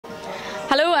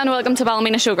Hello and welcome to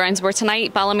Ballymena Showgrounds, where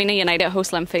tonight Ballymena United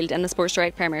host Linfield in the Sports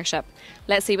Direct Premiership.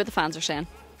 Let's see what the fans are saying.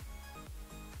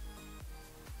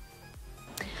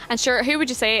 And sure, who would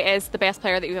you say is the best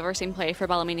player that you've ever seen play for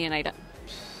Ballymena United?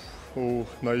 Oh,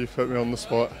 now you've put me on the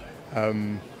spot.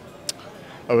 I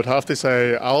would have to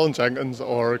say Alan Jenkins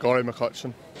or Gary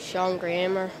McCutcheon. Sean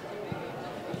Graham.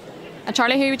 And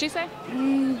Charlie, who would you say?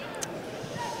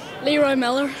 Leroy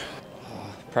Miller.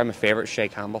 Probably my favourite, Shay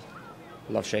Campbell.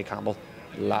 Love Shay Campbell.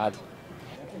 Lad.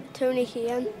 Tony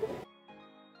Keane.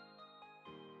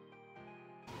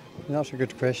 That's a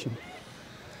good question.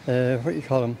 What do you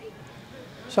call him?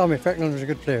 Sammy Fickland was a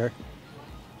good player.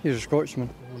 He was a Scotsman.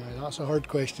 Oh, no, that's a hard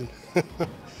question.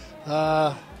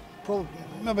 Probably,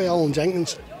 maybe Alan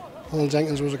Jenkins. Alan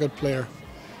Jenkins was a good player.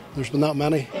 There's been that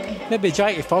many. Maybe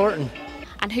Jackie Fullerton.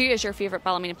 And who is your favourite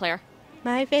Ballymena player?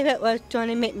 My favourite was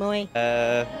Johnny McMoy.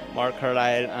 Mark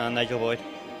Carlisle and Nigel Boyd.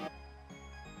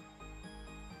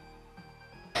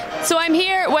 So I'm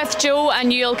here with Joe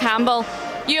and Yule Campbell.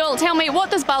 Yule, tell me,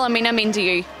 what does Ballymena mean to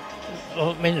you?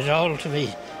 Well, it means all to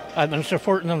me. I've been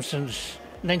supporting them since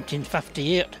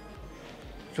 1958,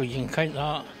 so you can count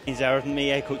that. It means everything to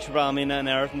me. I coach for Ballymena and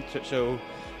everything, so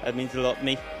it means a lot to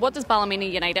me. What does Ballymena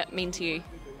United mean to you?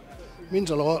 It means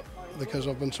a lot because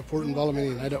I've been supporting Ballymena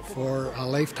United for a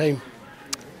lifetime,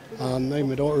 and now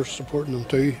my daughter's supporting them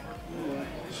too.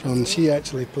 So, and she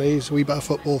actually plays a wee bit of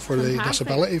football for the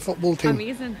disability football team.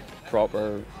 Amazing.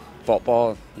 Proper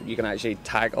football, you can actually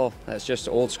tackle. It's just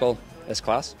old school. It's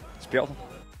class. It's beautiful.